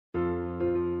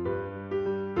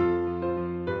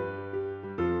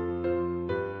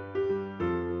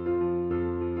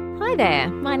Hi there,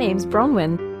 my name's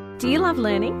Bronwyn. Do you love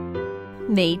learning?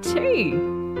 Me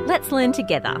too. Let's learn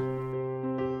together.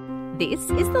 This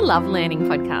is the Love Learning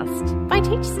Podcast by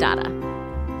TeachStarter.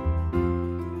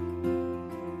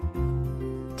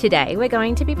 Today we're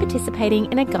going to be participating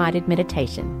in a guided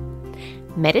meditation.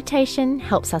 Meditation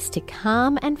helps us to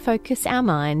calm and focus our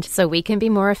mind so we can be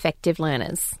more effective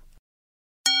learners.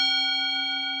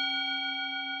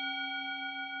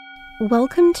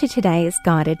 Welcome to today's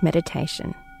guided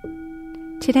meditation.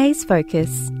 Today's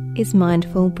focus is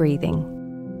mindful breathing.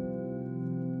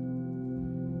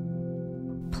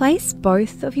 Place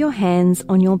both of your hands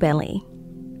on your belly.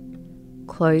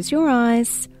 Close your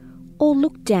eyes or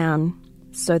look down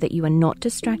so that you are not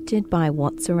distracted by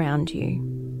what's around you.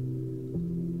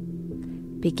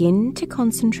 Begin to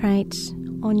concentrate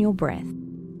on your breath.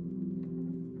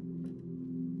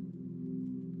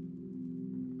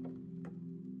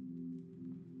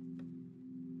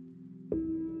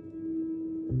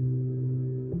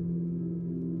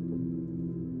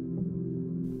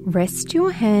 Rest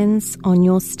your hands on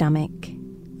your stomach,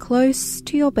 close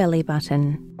to your belly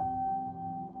button.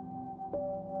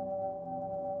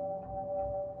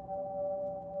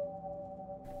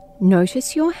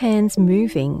 Notice your hands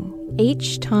moving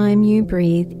each time you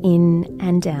breathe in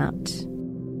and out.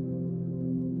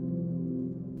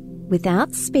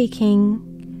 Without speaking,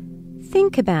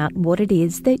 think about what it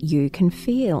is that you can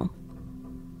feel.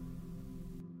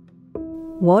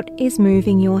 What is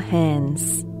moving your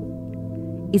hands?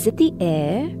 Is it the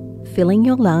air filling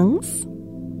your lungs?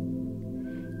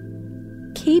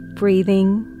 Keep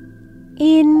breathing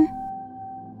in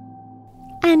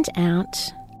and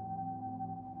out.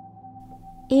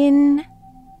 In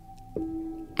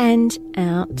and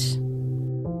out.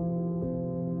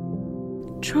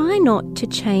 Try not to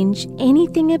change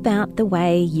anything about the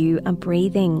way you are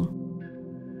breathing.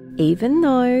 Even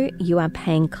though you are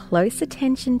paying close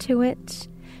attention to it,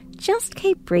 just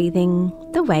keep breathing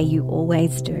the way you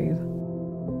always do.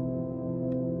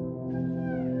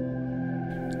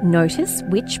 Notice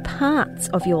which parts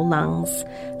of your lungs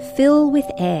fill with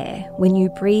air when you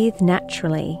breathe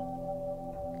naturally.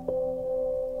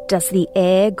 Does the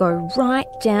air go right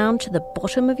down to the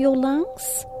bottom of your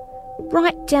lungs?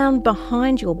 Right down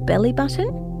behind your belly button?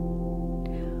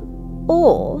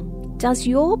 Or does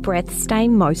your breath stay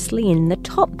mostly in the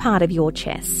top part of your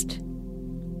chest?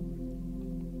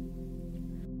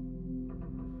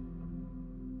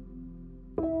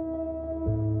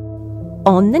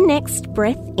 On the next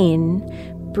breath in,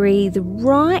 breathe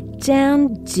right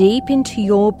down deep into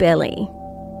your belly,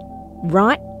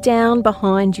 right down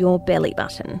behind your belly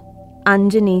button,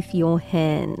 underneath your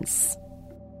hands.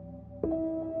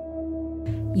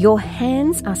 Your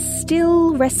hands are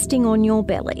still resting on your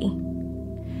belly.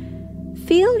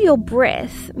 Feel your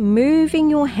breath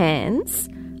moving your hands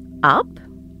up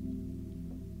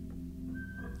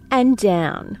and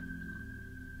down.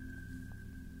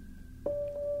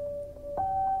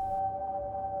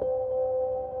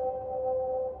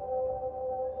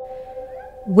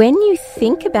 When you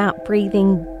think about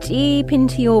breathing deep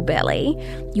into your belly,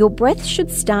 your breath should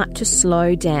start to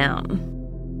slow down.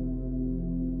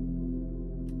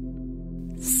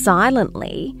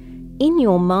 Silently, in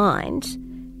your mind,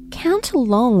 count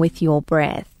along with your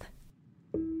breath.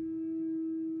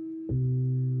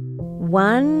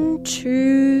 1,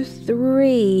 2,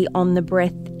 3 on the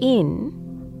breath in.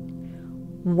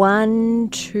 1,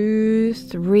 2,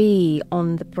 3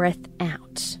 on the breath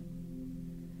out.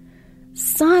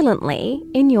 Silently,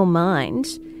 in your mind,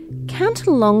 count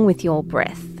along with your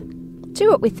breath.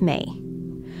 Do it with me.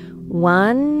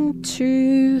 1,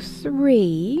 2,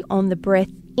 3 on the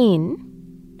breath in.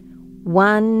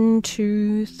 1,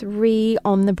 2, 3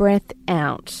 on the breath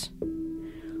out.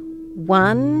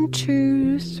 1,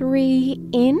 2, 3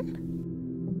 in.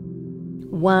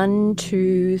 1,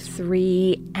 2,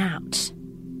 3 out.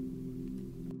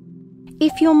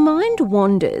 If your mind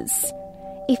wanders,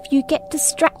 if you get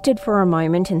distracted for a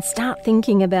moment and start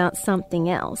thinking about something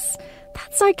else,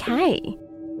 that's okay.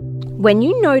 When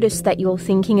you notice that you're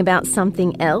thinking about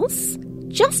something else,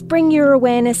 just bring your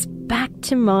awareness back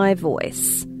to my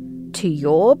voice, to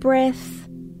your breath,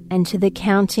 and to the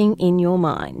counting in your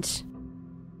mind.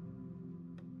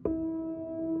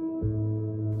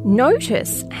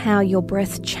 Notice how your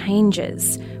breath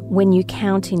changes when you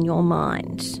count in your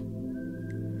mind.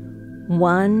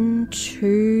 1,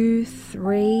 2,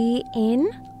 3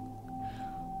 in.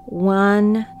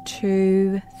 1,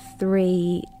 2,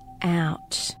 3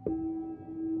 out.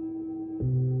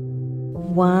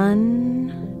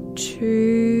 1,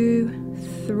 2,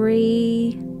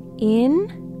 3 in.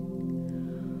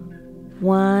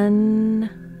 1,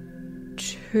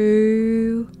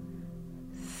 2,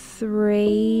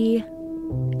 3,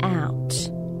 out.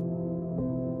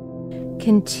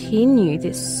 Continue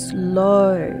this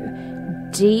slow,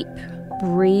 deep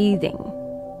breathing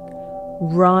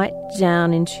right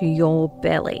down into your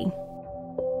belly.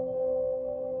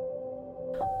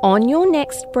 On your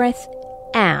next breath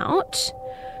out,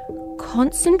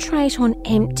 concentrate on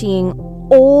emptying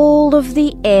all of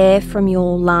the air from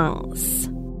your lungs.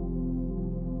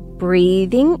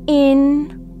 Breathing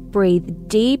in, breathe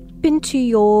deep into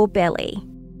your belly.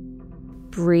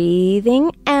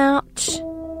 Breathing out,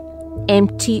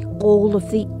 empty all of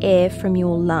the air from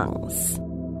your lungs.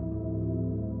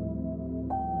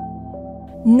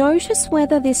 Notice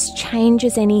whether this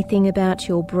changes anything about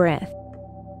your breath.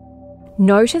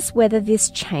 Notice whether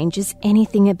this changes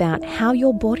anything about how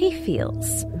your body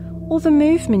feels or the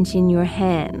movement in your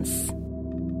hands.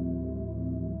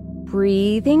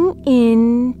 Breathing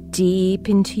in deep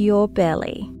into your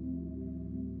belly.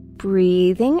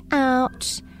 Breathing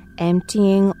out,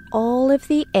 emptying all of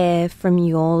the air from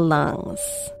your lungs.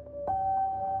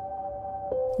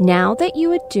 Now that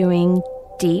you are doing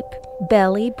deep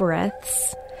belly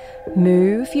breaths,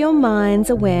 move your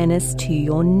mind's awareness to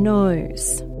your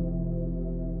nose.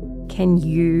 Can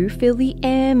you feel the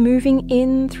air moving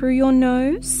in through your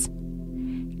nose?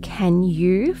 Can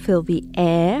you feel the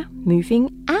air moving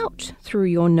out through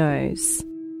your nose?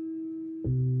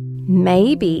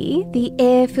 Maybe the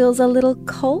air feels a little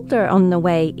colder on the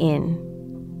way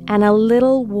in and a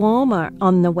little warmer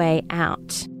on the way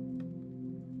out.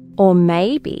 Or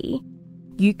maybe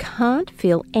you can't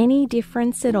feel any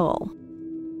difference at all.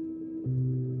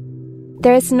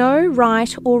 There's no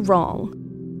right or wrong.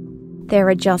 There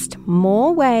are just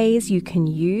more ways you can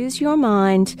use your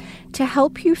mind to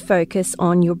help you focus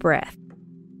on your breath.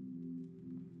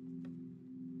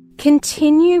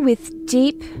 Continue with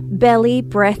deep belly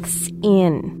breaths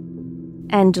in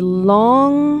and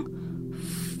long,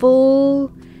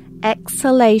 full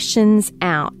exhalations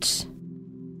out.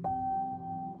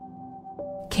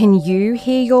 Can you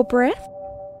hear your breath?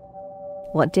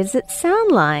 What does it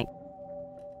sound like?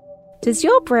 Does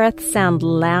your breath sound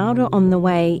louder on the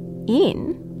way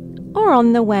in or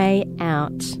on the way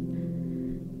out?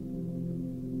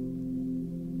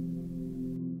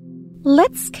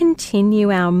 Let's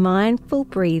continue our mindful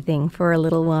breathing for a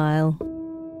little while.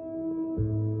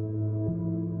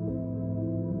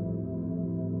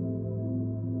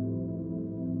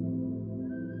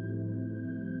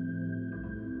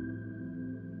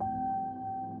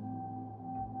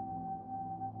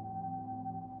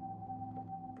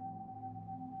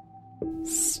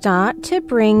 Start to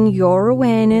bring your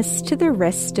awareness to the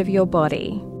rest of your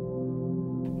body.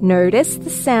 Notice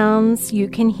the sounds you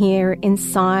can hear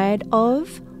inside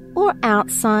of or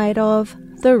outside of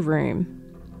the room.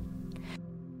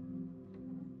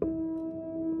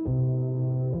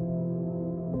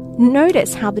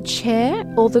 Notice how the chair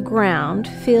or the ground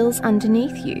feels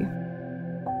underneath you.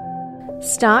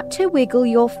 Start to wiggle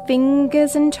your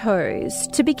fingers and toes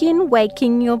to begin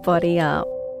waking your body up.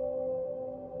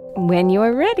 When you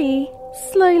are ready,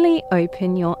 slowly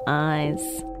open your eyes.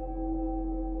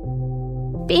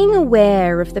 Being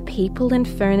aware of the people and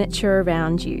furniture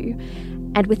around you,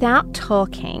 and without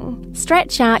talking,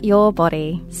 stretch out your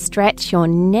body. Stretch your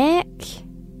neck,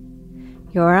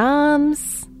 your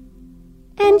arms,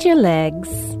 and your legs.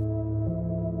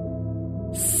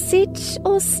 Sit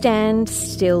or stand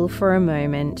still for a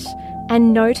moment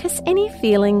and notice any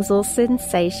feelings or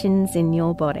sensations in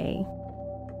your body.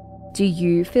 Do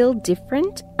you feel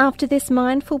different after this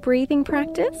mindful breathing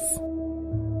practice?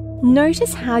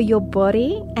 Notice how your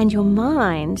body and your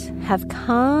mind have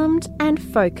calmed and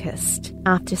focused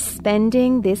after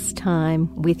spending this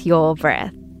time with your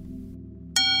breath.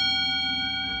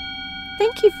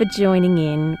 Thank you for joining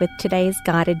in with today's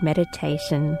guided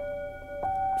meditation.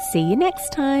 See you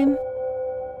next time.